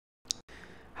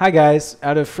Hi guys,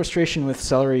 out of frustration with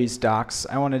Celery's docs,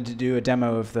 I wanted to do a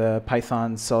demo of the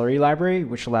Python Celery library,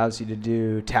 which allows you to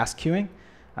do task queuing.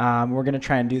 We're going to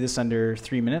try and do this under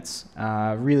 3 minutes.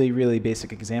 Really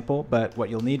basic example, but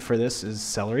what you'll need for this is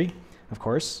Celery, of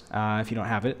course. If you don't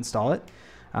have it, install it.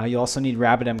 You'll also need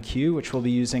RabbitMQ, which we'll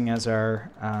be using as our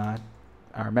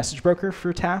message broker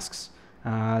for tasks.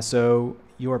 So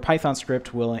your Python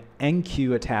script will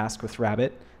enqueue a task with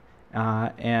Rabbit,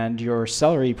 and your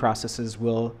Celery processes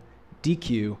will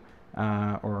dequeue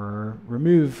or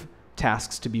remove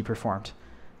tasks to be performed.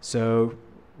 So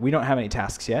we don't have any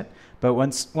tasks yet, but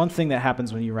one thing that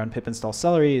happens when you run pip install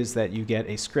Celery is that you get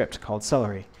a script called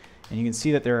Celery. And you can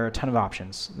see that there are a ton of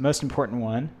options. The most important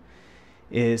one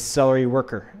is Celery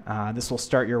worker. This will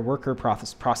start your worker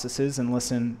processes and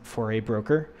listen for a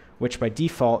broker, which by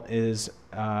default is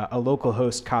a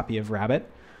localhost copy of Rabbit.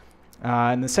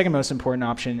 And the second most important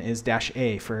option is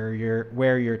 -a for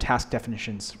where your task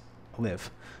definitions live.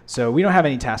 So we don't have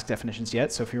any task definitions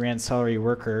yet, so if we ran Celery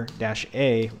worker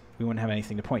 -a, we wouldn't have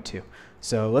anything to point to.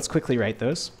 So let's quickly write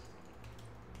those.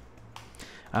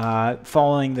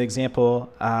 Following the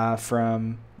example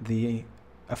from the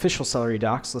official Celery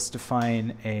docs, let's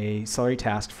define a Celery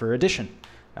task for addition,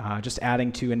 just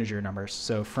adding 2 integer numbers.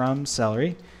 So from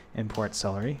Celery, import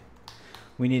Celery.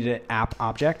 We need an app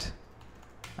object.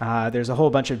 There's a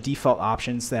whole bunch of default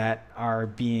options that are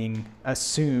being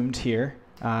assumed here.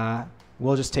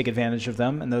 We'll just take advantage of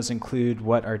them, and those include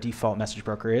what our default message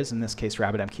broker is, in this case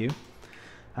RabbitMQ.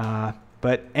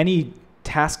 But any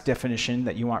task definition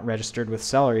that you want registered with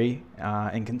Celery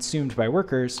and consumed by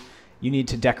workers, you need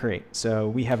to decorate. So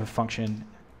we have a function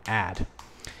add,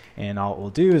 and all it will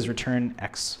do is return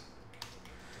x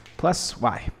plus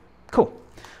y. Cool.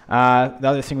 The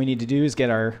other thing we need to do is get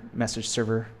our message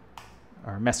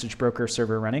broker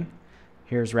server running.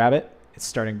 Here's Rabbit. It's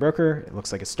starting broker. It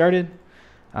looks like it started.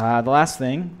 The last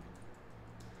thing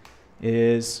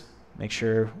is make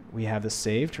sure we have this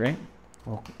saved, right?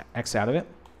 We'll X out of it.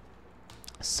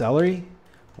 Celery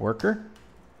worker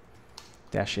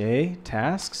 -a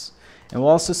tasks. And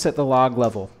we'll also set the log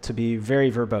level to be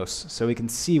very verbose so we can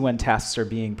see when tasks are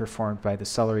being performed by the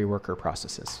Celery worker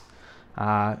processes.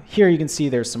 Here you can see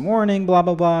there's some warning, blah,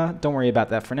 blah, blah. Don't worry about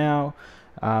that for now.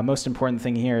 Most important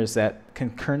thing here is that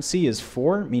concurrency is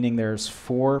 4, meaning there's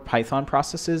 4 Python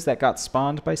processes that got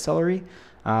spawned by Celery.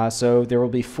 So there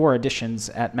will be 4 additions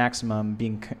at maximum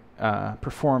being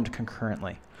performed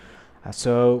concurrently.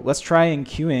 So let's try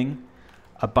enqueuing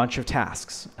a bunch of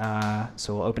tasks.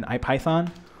 So we'll open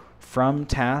IPython, from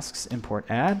tasks import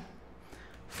add.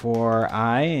 For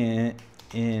I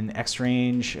in x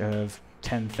range of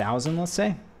 10,000, let's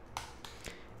say.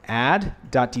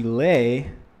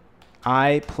 Add.delay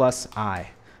I plus I.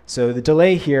 So the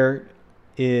delay here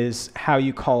is how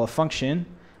you call a function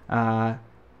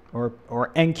or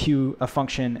enqueue a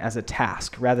function as a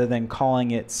task rather than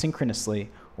calling it synchronously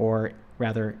or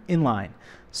rather inline.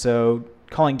 So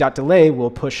calling .delay will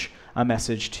push a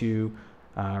message to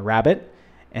Rabbit,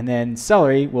 and then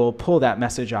Celery will pull that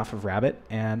message off of Rabbit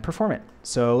and perform it.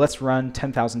 So let's run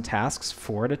 10,000 tasks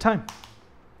 4 at a time.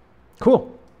 Cool.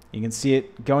 You can see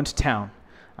it going to town.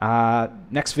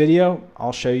 Next video,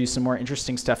 I'll show you some more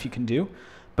interesting stuff you can do,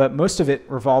 but most of it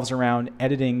revolves around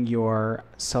editing your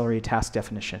Celery task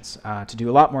definitions to do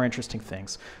a lot more interesting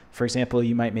things. For example,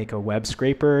 you might make a web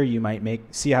scraper, you might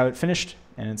see how it finished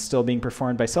and it's still being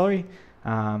performed by Celery.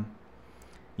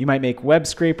 You might make web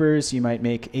scrapers, you might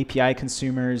make API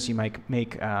consumers, you might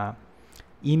make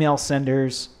email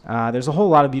senders. There's a whole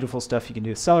lot of beautiful stuff you can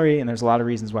do with Celery, and there's a lot of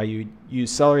reasons why you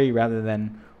use Celery rather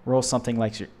than roll something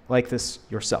like this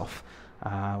yourself.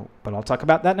 But I'll talk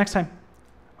about that next time.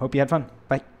 Hope you had fun.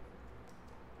 Bye.